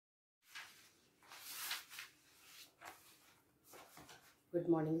Good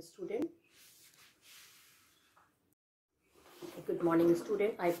morning, student. Good morning,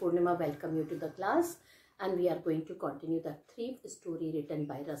 student. I, Purnima, welcome you to the class, and we are going to continue the thief story written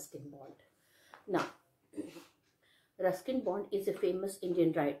by Ruskin Bond. Now, Ruskin Bond is a famous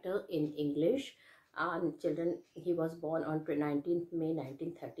Indian writer in English, and children, he was born on 19th May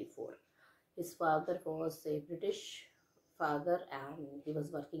 1934. His father was a British father, and he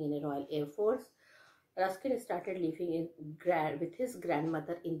was working in the Royal Air Force. Ruskin started living with his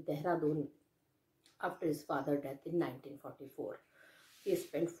grandmother in Dehradun after his father's death in 1944. He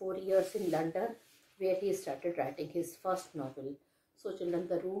spent 4 years in London, where he started writing his first novel. So children,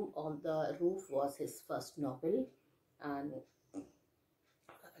 The Room on the Roof was his first novel, and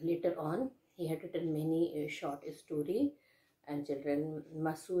later on he had written many short stories. And children,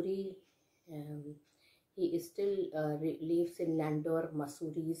 Masuri, he still lives in Landor,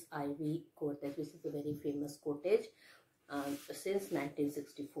 Masuri's Ivy Cottage, which is a very famous cottage, since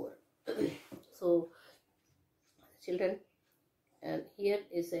 1964. So children, here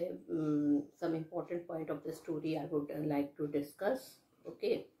is a some important point of the story I would like to discuss.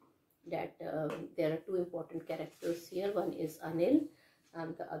 Okay, that there are two important characters here. One is Anil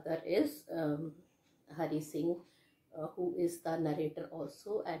and the other is Hari Singh, who is the narrator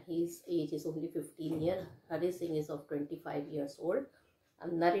also, and his age is only 15 years. Hari Singh is of 25 years old,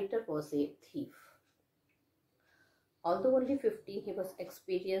 and narrator was a thief. Although only 15, he was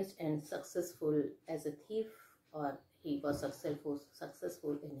experienced and successful as a thief, or he was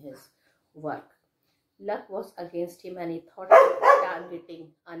successful in his work. Luck was against him, and he thought of targeting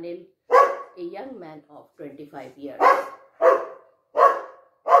Anil, a young man of 25 years.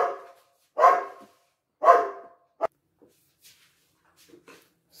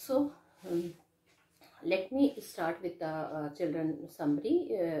 So, let me start with the children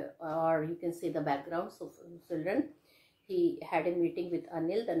summary, or you can say the background. So, children, he had a meeting with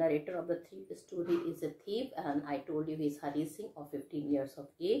Anil, the narrator of the thief story is a thief, and I told you he is Hari Singh of 15 years of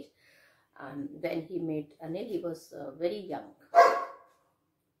age. And when he met Anil, he was very young,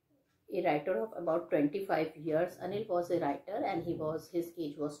 a writer of about 25 years. Anil was a writer, and his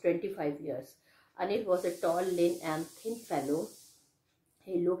age was 25 years. Anil was a tall, lean and thin fellow.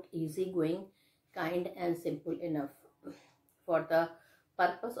 He looked easygoing, kind and simple enough for the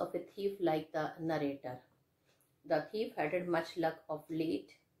purpose of a thief like the narrator. The thief hadn't much luck of late.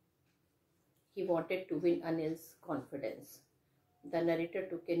 He wanted to win Anil's confidence. The narrator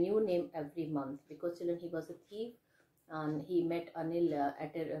took a new name every month, because children, he was a thief, and he met Anil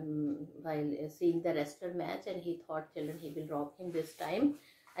while seeing the wrestler match, and he thought, children, he will rob him this time.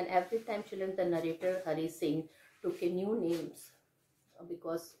 And every time, children, the narrator Hari Singh took a new names,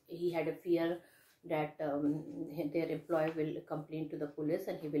 because he had a fear that their employer will complain to the police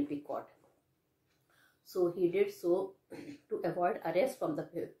and he will be caught. So he did so to avoid arrest from the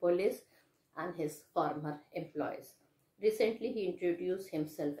police and his former employees. Recently, he introduced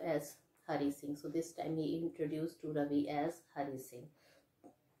himself as Hari Singh. So this time he introduced to Ravi as Hari Singh.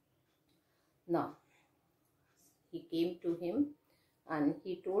 Now, he came to him and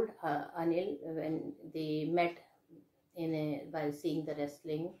he told Anil, when they met while seeing the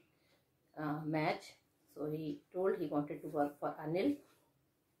wrestling match. So he told he wanted to work for Anil,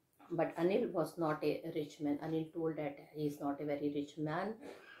 but Anil was not a rich man. Anil told that he is not a very rich man.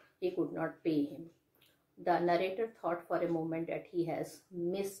 He could not pay him. The narrator thought for a moment that he has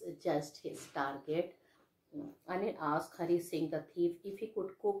misjudged his target. Anil asked Hari Singh, the thief, if he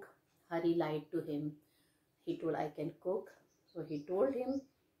could cook. Hari lied to him. He told, I can cook. So he told him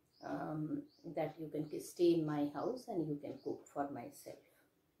that you can stay in my house and you can cook for myself.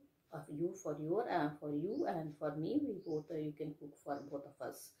 For you and for me, we both you can cook for both of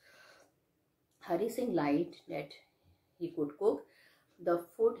us. Hari Singh lied that he could cook. The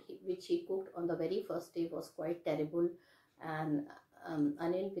food which he cooked on the very first day was quite terrible, and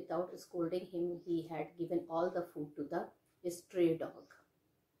Anil, without scolding him, he had given all the food to the stray dog.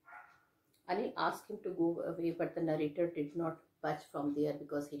 Anil asked him to go away, but the narrator did not budge from there,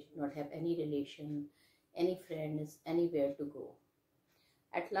 because he did not have any relation, any friends, anywhere to go.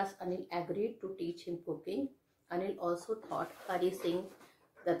 At last, Anil agreed to teach him cooking. Anil also taught Hari Singh,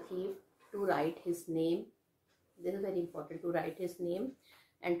 the thief, to write his name. This is very important, to write his name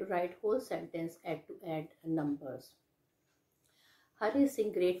and to write whole sentence and to add numbers. Hari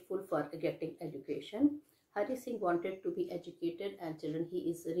Singh grateful for getting education. Hari Singh wanted to be educated, and children, he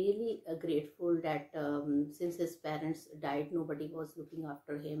is really grateful that since his parents died, nobody was looking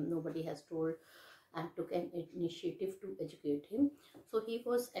after him. Nobody has told and took an initiative to educate him. So he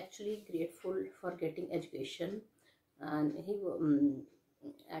was actually grateful for getting education, and he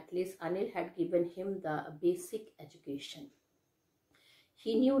at least Anil had given him the basic education.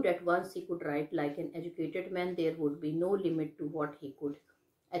 He knew that once he could write like an educated man, there would be no limit to what he could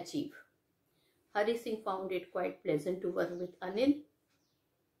achieve. Hari Singh found it quite pleasant to work with Anil.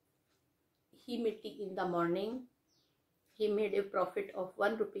 He made tea in the morning. He made a profit of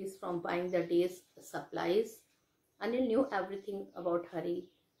 1 rupee from buying the day's supplies. Anil knew everything about Hari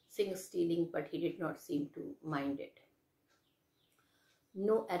Singh's stealing, but he did not seem to mind it.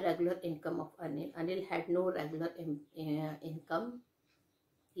 No irregular income of Anil. Anil had no regular income.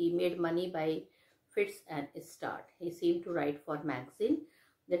 He made money by fits and start. He seemed to write for magazine.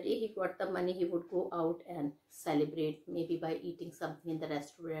 The day he got the money, he would go out and celebrate, maybe by eating something in the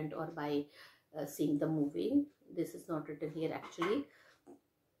restaurant or by seeing the movie. This is not written here actually.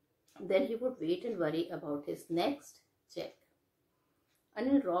 Then he would wait and worry about his next check.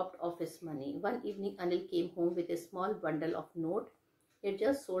 Anil robbed of his money. One evening, Anil came home with a small bundle of note. He had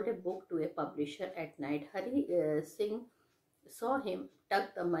just sold a book to a publisher at night. Hari Singh saw him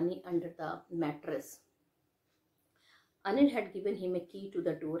tuck the money under the mattress. Anil had given him a key to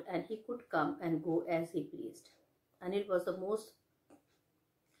the door and he could come and go as he pleased. Anil was the most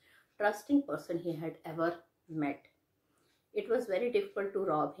trusting person he had ever met. It was very difficult to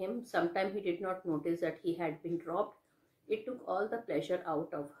rob him. Sometimes he did not notice that he had been robbed. It took all the pleasure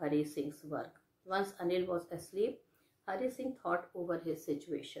out of Hari Singh's work. Once Anil was asleep, Hari Singh thought over his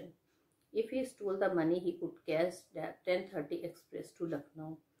situation. If he stole the money, he could catch the 10:30 express to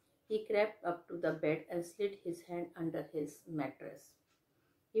Lucknow. He crept up to the bed and slid his hand under his mattress.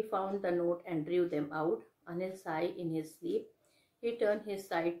 He found the note and drew them out. Anil sighed in his sleep. He turned his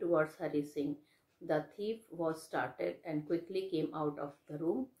side towards Hari Singh. The thief was startled and quickly came out of the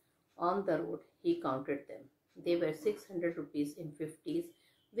room. On the road, he counted them. They were 600 rupees in 50s.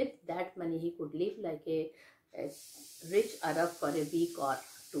 With that money, he could live like a rich Arab for a week or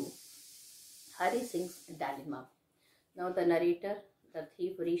two. Hari Singh's dilemma. Now the narrator, the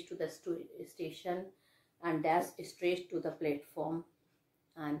thief, reached to the station and dashed straight to the platform.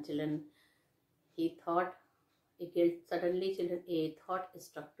 And children, he thought suddenly a thought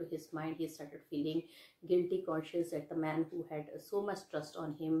struck to his mind. He started feeling guilty conscious that the man who had so much trust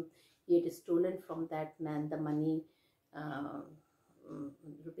on him, he had stolen from that man the money,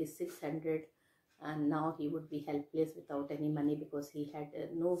 rupees 600, and now he would be helpless without any money because he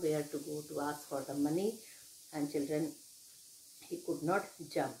had nowhere to go to ask for the money. And children, he could not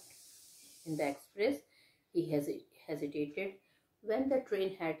jump. In the express, he hesitated. When the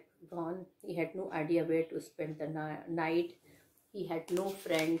train had gone, he had no idea where to spend the night. He had no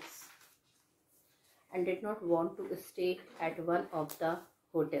friends and did not want to stay at one of the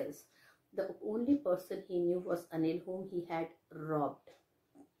hotels. The only person he knew was Anil, whom he had robbed.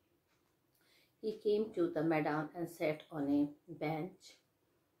 He came to the Maidan and sat on a bench.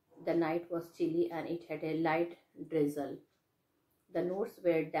 The night was chilly and it had a light drizzle. The notes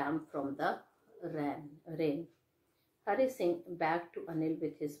were damp from the rain. Hari Singh back to Anil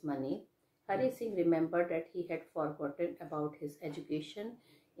with his money. Hari Singh remembered that he had forgotten about his education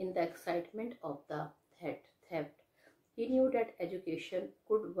in the excitement of the theft. He knew that education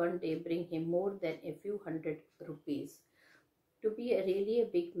could one day bring him more than a few hundred rupees. To be really a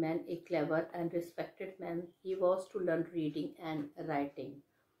big man, a clever and respected man, he was to learn reading and writing.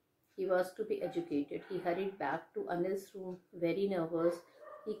 He was to be educated. He hurried back to Anil's room, very nervous.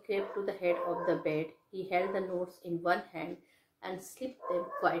 He crept to the head of the bed. He held the notes in one hand and slipped them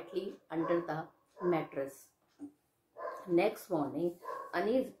quietly under the mattress. Next morning,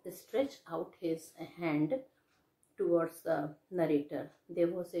 Anil stretched out his hand towards the narrator. There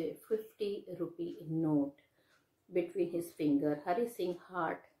was a 50 rupee note between his fingers. Hari Singh's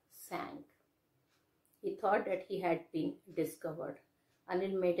heart sank. He thought that he had been discovered.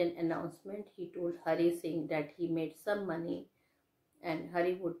 Anil made an announcement. He told Hari Singh that he made some money and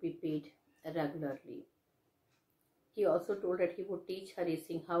Hari would be paid regularly. He also told that he would teach Hari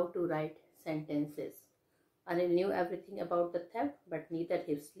Singh how to write sentences. Anil knew everything about the theft, but neither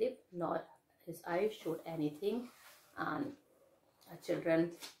his lip nor his eyes showed anything. And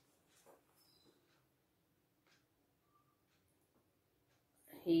children,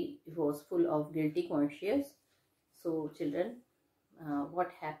 he was full of guilty conscience. So children,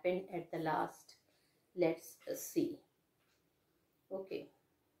 what happened at the last? Let's see. Okay.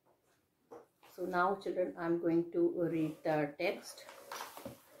 So now children, I'm going to read the text.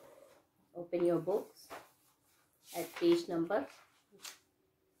 Open your books at page number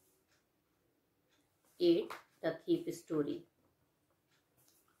 8, the thief story.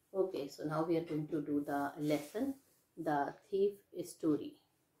 Okay, so now we are going to do the lesson, the thief story.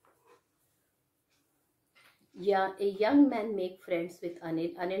 Yeah, a young man make friends with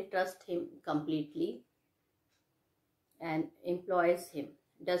Anil. Anil trusts him completely and employs him.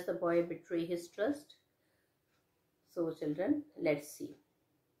 Does the boy betray his trust? So children, let's see.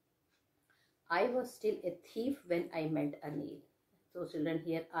 I was still a thief when I met Anil. So children,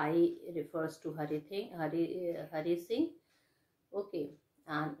 here I refers to Hari Singh. Okay,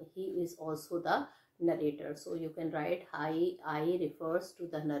 and he is also the narrator. So you can write I refers to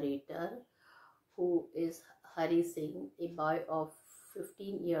the narrator, who is Hari Singh, a boy of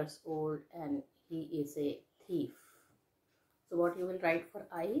 15 years old, and he is a thief. So what you will write for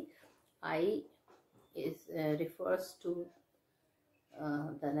I is refers to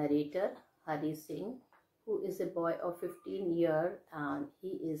the narrator Hari Singh, who is a boy of 15 years and he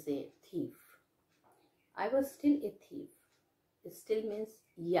is a thief. I was still a thief. Still means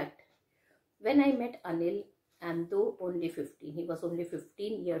yet. When I met Anil, and though only 15, he was only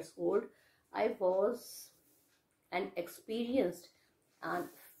 15 years old, I was an experienced and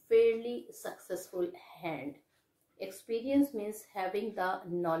fairly successful hand. Experience means having the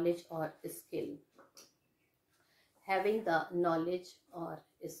knowledge or skill. Having the knowledge or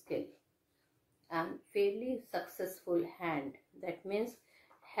skill. And fairly successful hand, that means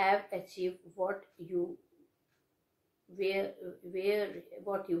have achieved what you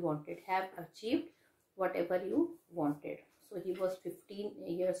what you wanted, have achieved whatever you wanted. So he was 15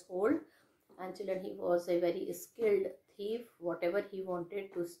 years old, and children, he was a very skilled thief. Whatever he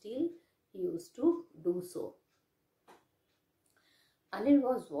wanted to steal, he used to do so. Anil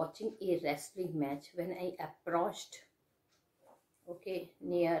was watching a wrestling match when I approached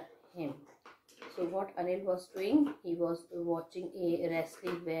near him. So what Anil was doing, he was watching a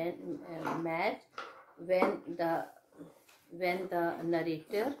wrestling match when the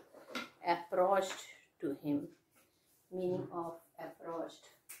narrator approached to him. Meaning of approached.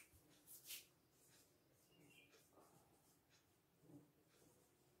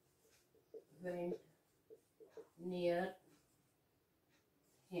 Went near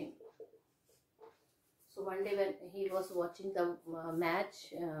him. So one day when he was watching the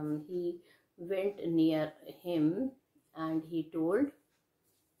match, he went near him and he told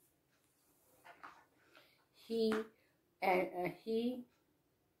he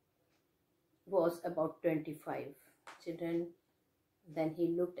was about 25. Children, then he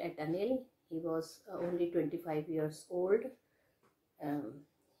looked at Anil. He was only 25 years old,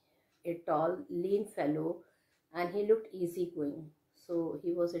 a tall, lean fellow, and he looked easygoing. So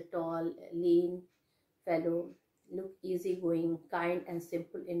he was a tall, lean fellow, looked easygoing, kind and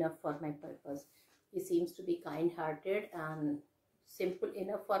simple enough for my purpose. He seems to be kind-hearted and simple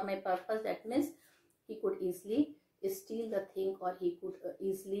enough for my purpose. That means he could easily steal the thing, or he could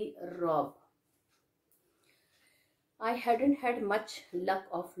easily rob. I hadn't had much luck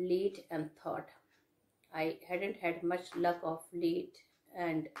of late and thought. I hadn't had much luck of late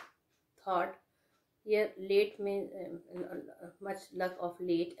and thought. Here, late means much luck of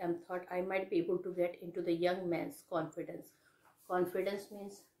late, and thought I might be able to get into the young man's confidence. Confidence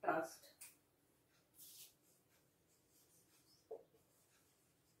means trust.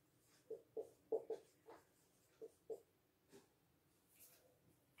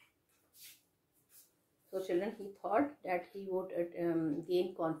 So children, he thought that he would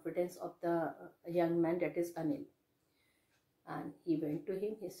gain confidence of the young man, that is Anil. And he went to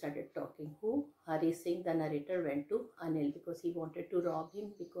him, he started talking. Who? Hari Singh, the narrator, went to Anil because he wanted to rob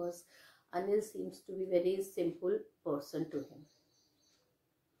him, because Anil seems to be very simple person to him.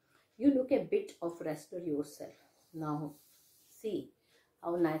 You look a bit of wrestler yourself. Now, see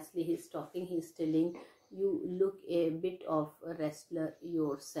how nicely he's talking. He's telling you look a bit of a wrestler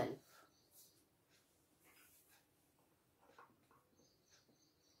yourself.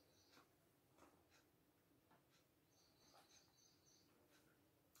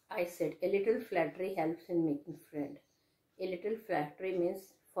 I said, a little flattery helps in making friend. A little flattery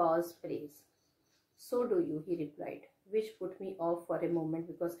means false praise. So do you, he replied, which put me off for a moment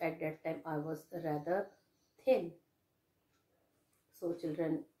because at that time I was rather thin. So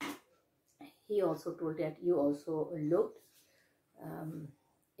children, he also told that you also looked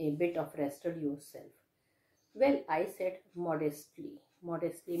a bit of wrestler yourself. Well, I said modestly.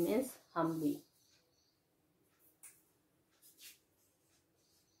 Modestly means humbly.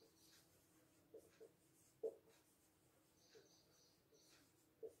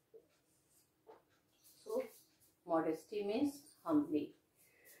 Modesty means humbly.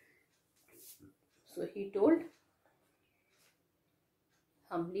 So he told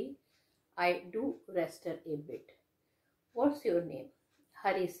humbly, I do wrestle a bit. What's your name?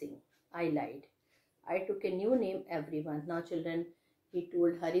 Hari Singh. I lied. I took a new name, everyone. Now children, he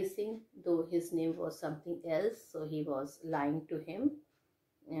told Hari Singh, though his name was something else, so he was lying to him.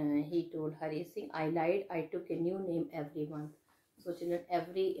 he told Hari Singh, I lied, I took a new name every month. So children,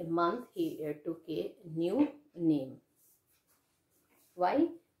 every month he took a new name. Why?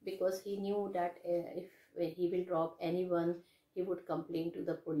 Because he knew that if he will rob anyone, he would complain to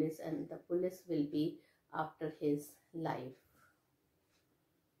the police and the police will be after his life.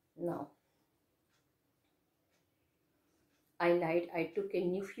 Now, I lied, I took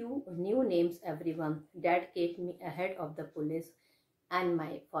a few new names every month. Dad kept me ahead of the police and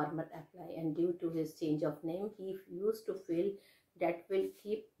my former employee, and due to his change of name, he used to feel that will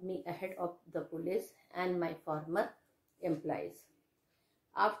keep me ahead of the police and my former employees.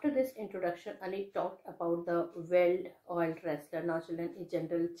 After this introduction, Anil talked about the well-oiled wrestler. Now, children, a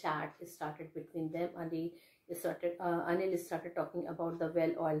general chat started between them. Anil started talking about the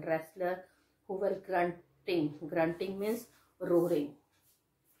well-oiled wrestler who were grunting. Grunting means roaring.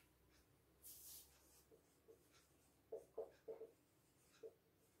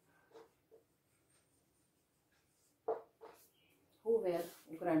 Who were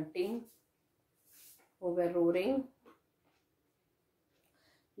grunting, who were roaring,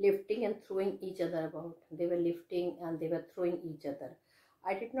 lifting and throwing each other about. They were lifting and they were throwing each other.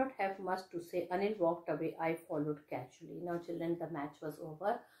 I did not have much to say. Anil walked away. I followed casually. Now, children, the match was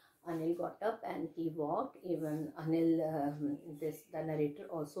over. Anil got up and he walked. Even Anil, the narrator,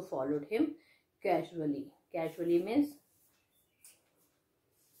 also followed him casually. Casually means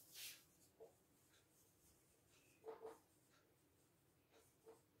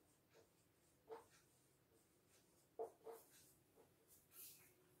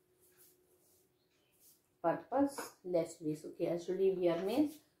purposelessly. So casually here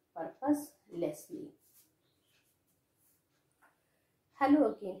means purposelessly.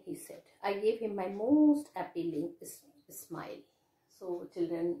 Hello again, he said. I gave him my most appealing smile. So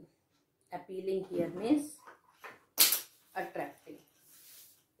children, appealing here means attractive.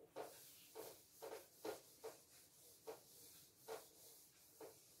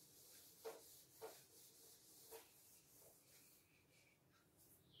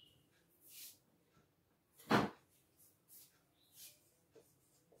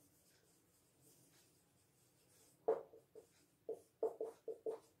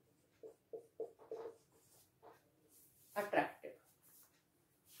 Attractive.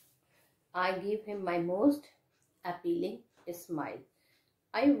 I gave him my most appealing smile.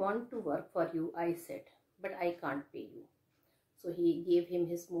 I want to work for you, I said, but I can't pay you. So he gave him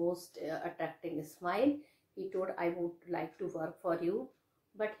his most attracting smile. He told, I would like to work for you,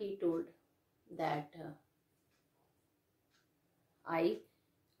 but he told that I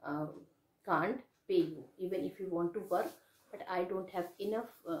can't pay you, even if you want to work, but I don't have enough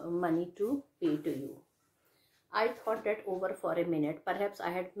money to pay to you. I thought that over for a minute. Perhaps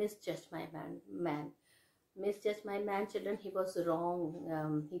I had misjudged my man. Misjudged my man, children. He was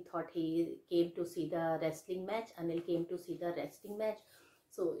wrong. He thought he came to see the wrestling match. Anil came to see the wrestling match.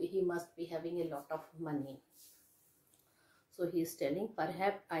 So he must be having a lot of money. So he is telling,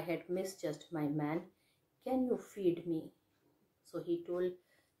 perhaps I had misjudged my man. Can you feed me? So he told,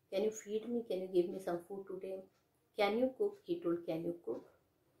 can you feed me? Can you give me some food today? Can you cook? He told, can you cook?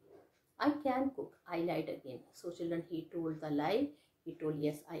 I can cook. I lied again. So children, he told the lie. He told,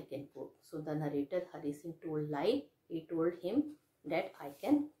 yes, I can cook. So the narrator, Hari Singh, told lie. He told him that I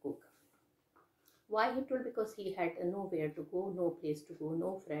can cook. Why he told? Because he had nowhere to go, no place to go,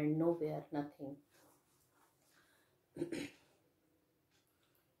 no friend, nowhere, nothing.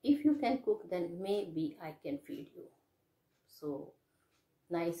 If you can cook, then maybe I can feed you. So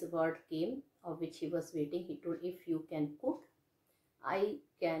nice word came, of which he was waiting. He told, if you can cook, I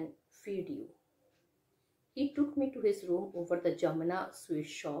can feed you. He took me to his room over the Jamuna sweet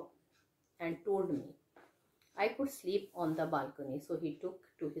shop and told me I could sleep on the balcony. So he took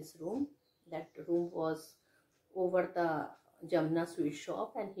to his room. That room was over the Jamuna sweet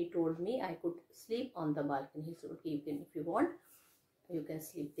shop, and he told me I could sleep on the balcony. He said, okay, you can, if you want, you can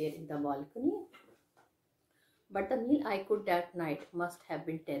sleep there in the balcony. But the meal I cooked that night must have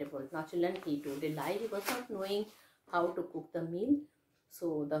been terrible. Now children, he told a lie. He was not knowing how to cook the meal.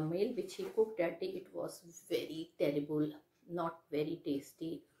 So the meal which he cooked that day, it was very terrible, not very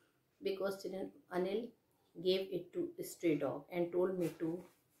tasty. Because children, Anil gave it to a stray dog and told me to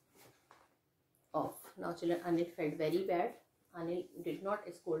off. Now children, Anil felt very bad. Anil did not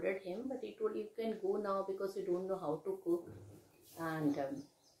scolded him, but he told, you can go now because you don't know how to cook. And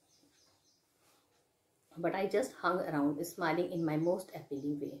but I just hung around, smiling in my most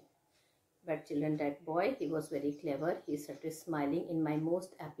appealing way. But children, that boy, he was very clever. He started smiling in my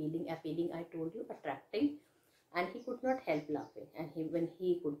most appealing, I told you, attracting. And he could not help laughing. And when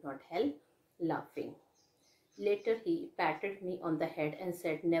he could not help laughing. Later he patted me on the head and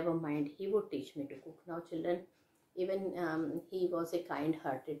said, never mind, he would teach me to cook. Now children, even he was a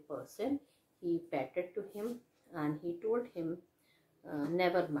kind-hearted person. He patted to him and he told him,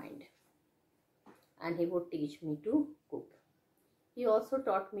 never mind, and he would teach me to cook. He also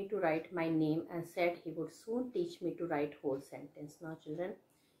taught me to write my name and said he would soon teach me to write whole sentence. Now children,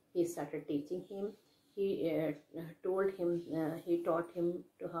 he started teaching him. He taught him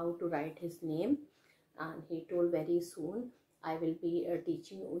to how to write his name, and he told, very soon I will be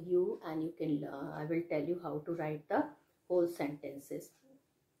teaching you, and you can I will tell you how to write the whole sentences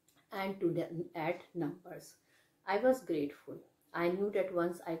and to add numbers. I was grateful. I knew that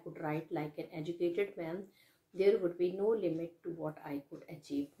once I could write like an educated man, there would be no limit to what I could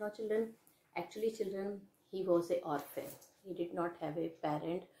achieve. Now children, actually children, he was an orphan. He did not have a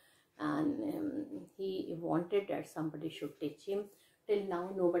parent, and he wanted that somebody should teach him. Till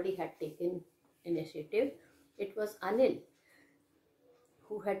now nobody had taken initiative. It was Anil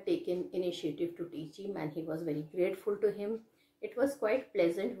who had taken initiative to teach him, and he was very grateful to him. It was quite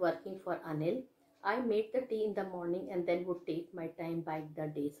pleasant working for Anil. I made the tea in the morning and then would take my time by the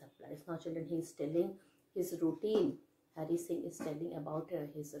day supplies. Now children, he is telling his routine. Hari Singh is telling about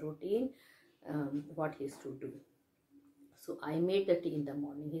his routine, what he is to do. So I made the tea in the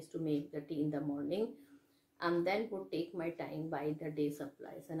morning. He used to make the tea in the morning and then would take my time by the day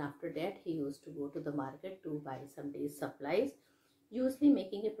supplies. And after that, he used to go to the market to buy some day's supplies, usually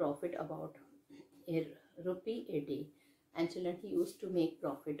making a profit about a rupee a day. And children, he used to make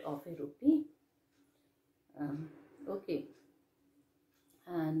profit of a rupee. Okay.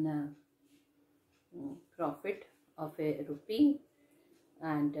 And profit of a rupee,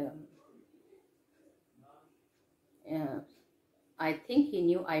 and I think he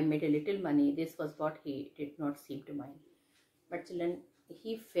knew I made a little money. This was what he did not seem to mind. But children,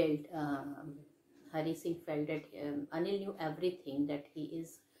 he felt, Hari Singh felt that Anil knew everything, that he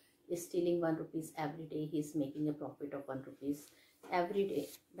is stealing 1 rupees every day. He is making a profit of 1 rupees every day.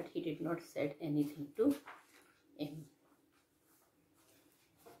 But he did not said anything to him.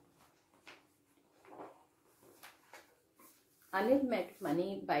 Anil met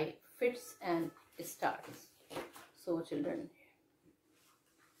money by fits and starts. So children,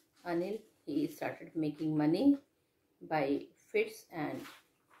 Anil, he started making money by fits and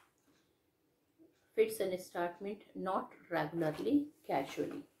start meant not regularly,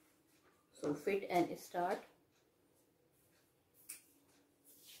 casually. So fit and start,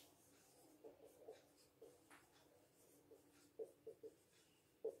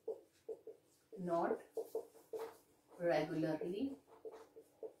 not regularly,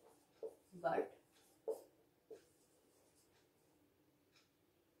 but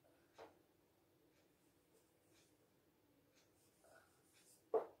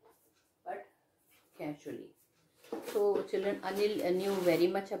casually. So children, Anil knew very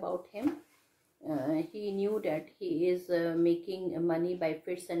much about him. He knew that he is making money by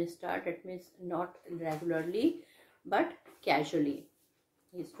fits and start. That means not regularly, but casually.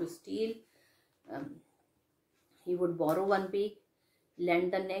 He used to steal. He would borrow 1 week,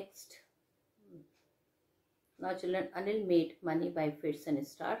 lend the next. Now children, Anil made money by fits and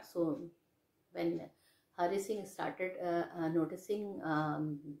start. So when Hari Singh started noticing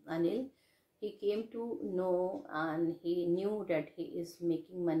Anil, he came to know, and he knew that he is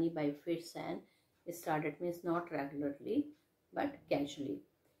making money by fits and start. It means not regularly, but casually.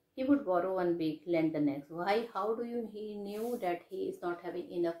 He would borrow 1 week, lend the next. Why? How do you? He knew that he is not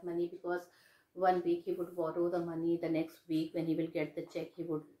having enough money, because 1 week he would borrow the money. The next week, when he will get the check, he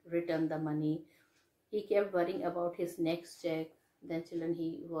would return the money. He kept worrying about his next check. Then children,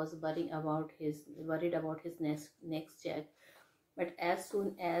 he was worried about his next check. But as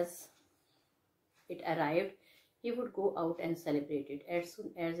soon as it arrived, he would go out and celebrate it. As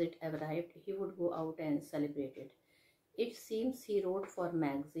soon as it arrived, he would go out and celebrate it. It seems he wrote for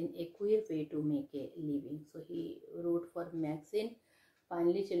magazine, a queer way to make a living. So he wrote for magazine.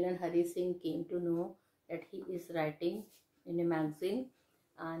 Finally, children, Hari Singh came to know that he is writing in a magazine,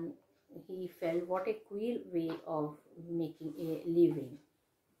 and he felt what a queer way of making a living.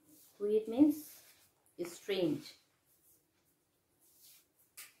 Queer means strange.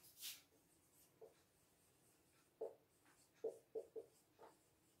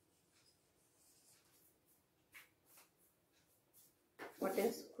 What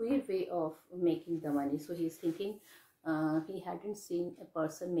is queer way of making the money? So he is thinking, he hadn't seen a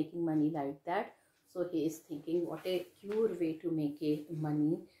person making money like that. So he is thinking, what a queer way to make a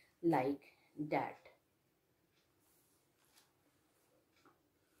money like that.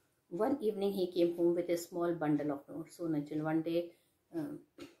 One evening he came home with a small bundle of notes. So one day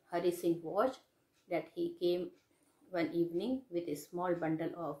Hari Singh watched that he came one evening with a small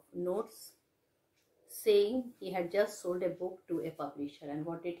bundle of notes, saying he had just sold a book to a publisher. And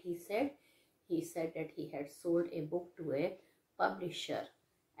what did he said? He said that he had sold a book to a publisher.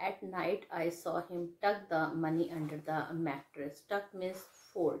 At night, I saw him tuck the money under the mattress. Tuck means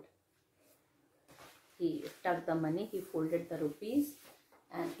fold. He tucked the money, he folded the rupees,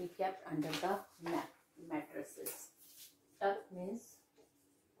 and he kept under the mattresses. Tuck means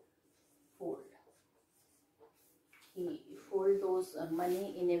fold. He fold those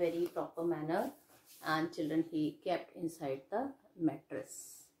money in a very proper manner, and children, he kept inside the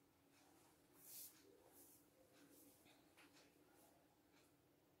mattress.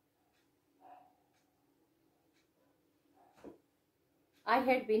 I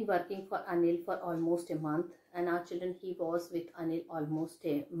had been working for Anil for almost a month, and our children, he was with Anil almost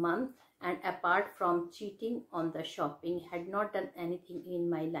a month, and apart from cheating on the shopping, had not done anything in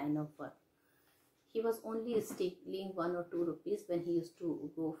my line of work. He was only stealing 1 or 2 rupees when he used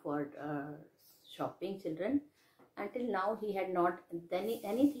to go for shopping, children. Until now, he had not done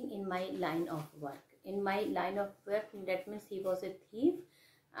anything in my line of work. In my line of work, that means he was a thief,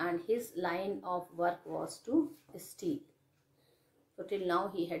 and his line of work was to steal. So till now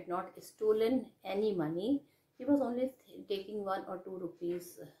he had not stolen any money. He was only taking 1 or 2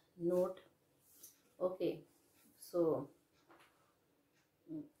 rupees note. Okay, so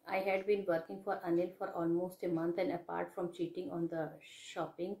I had been working for Anil for almost a month, and apart from cheating on the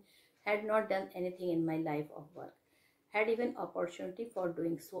shopping, had not done anything in my life of work. Had even opportunity for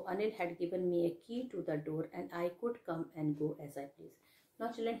doing so. Anil had given me a key to the door, and I could come and go as I please.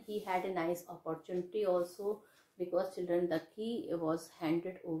 Now children, he had a nice opportunity also, because children, the key was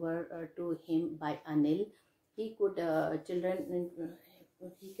handed over to him by Anil. He could, children,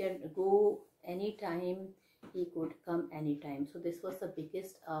 he can go anytime, he could come anytime. So this was the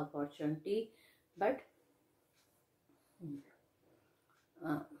biggest opportunity. But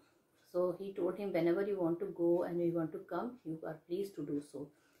so he told him, whenever you want to go and you want to come, you are pleased to do so.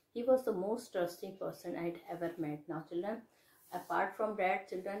 He was the most trusting person I had ever met. Now children, apart from that,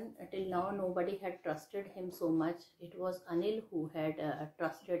 children, till now nobody had trusted him so much. It was Anil who had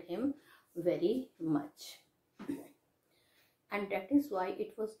trusted him very much. And that is why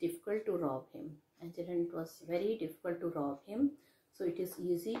it was difficult to rob him. And children, it was very difficult to rob him. So it is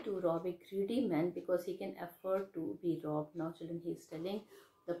easy to rob a greedy man because he can afford to be robbed. Now children, he is telling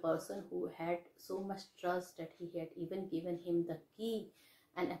the person who had so much trust that he had even given him the key,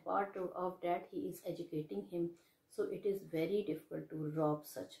 and apart of that, he is educating him. So it is very difficult to rob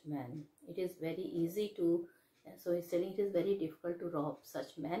such man. It is very easy to, so he's telling it is very difficult to rob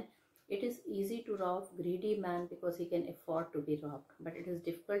such man. It is easy to rob greedy man because he can afford to be robbed. But it is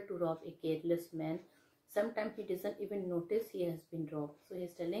difficult to rob a careless man. Sometimes he doesn't even notice he has been robbed. So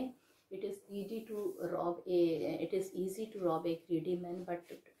he's telling it is easy to rob a greedy man, but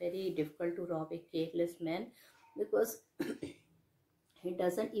very difficult to rob a careless man, because he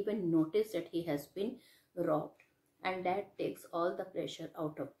doesn't even notice that he has been robbed. And that takes all the pressure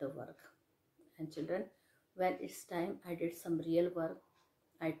out of the work. And children, when it's time, I did some real work.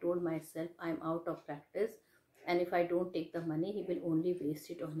 I told myself, I'm out of practice, and if I don't take the money, he will only waste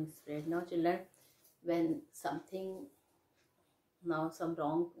it on his friend. Now children, when something, now some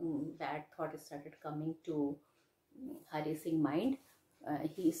wrong, bad thought started coming to Hari Singh mind,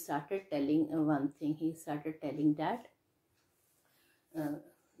 he started telling one thing. He started telling that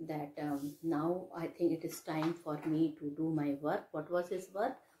now I think it is time for me to do my work. What was his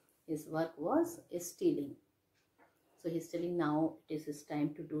work? His work was stealing. So he's telling now it is his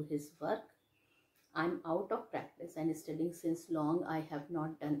time to do his work. I'm out of practice and stealing since long. I have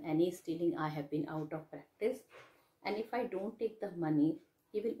not done any stealing. I have been out of practice. And if I don't take the money,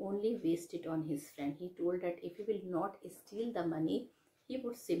 he will only waste it on his friend. He told that if he will not steal the money, he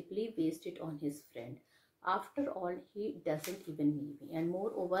would simply waste it on his friend. After all, he doesn't even need me. And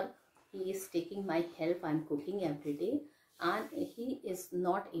moreover, he is taking my help. I'm cooking every day, and he is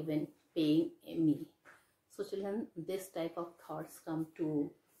not even paying me. So children, this type of thoughts come to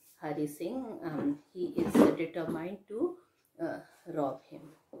Hari Singh. He is determined to rob him.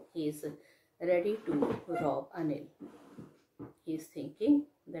 He is ready to rob Anil. He is thinking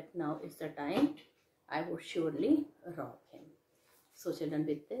that now is the time. I would surely rob him. So children,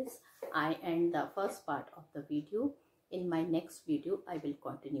 with this, I end the first part of the video. In my next video, I will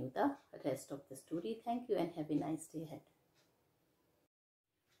continue the rest of the story. Thank you and have a nice day ahead.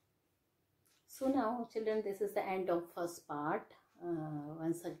 So now children, this is the end of first part.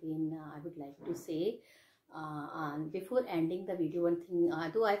 Once again, I would like to say And before ending the video, one thing,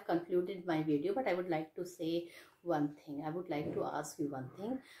 though I've concluded my video, but I would like to say one thing. I would like to ask you one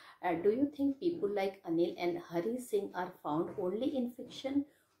thing. Do you think people like Anil and Hari Singh are found only in fiction,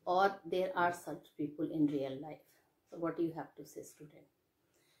 or there are such people in real life? So what do you have to say, student?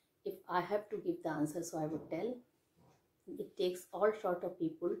 If I have to give the answer, so I would tell, it takes all sort of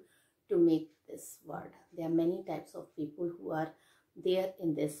people to make this world. There are many types of people who are there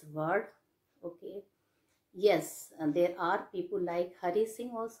in this world. Okay. Yes, and there are people like Hari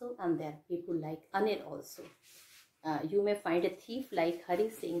Singh also, and there are people like Anil also. You may find a thief like Hari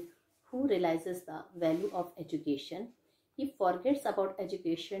Singh who realizes the value of education. He forgets about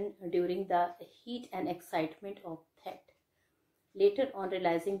education during the heat and excitement of theft. Later on,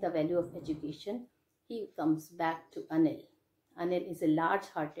 realizing the value of education, he comes back to Anil. Anil is a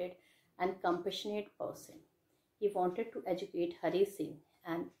large-hearted and compassionate person. He wanted to educate Hari Singh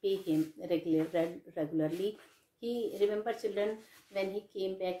and pay him regularly. He, remember children, when he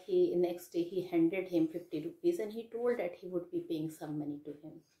came back, next day he handed him 50 rupees and he told that he would be paying some money to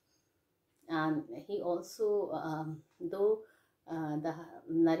him. And he also, though the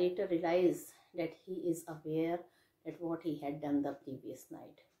narrator realized that he is aware that what he had done the previous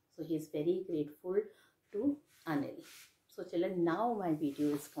night. So he is very grateful to Anil. So children, now my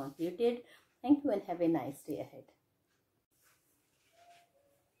video is completed. Thank you and have a nice day ahead.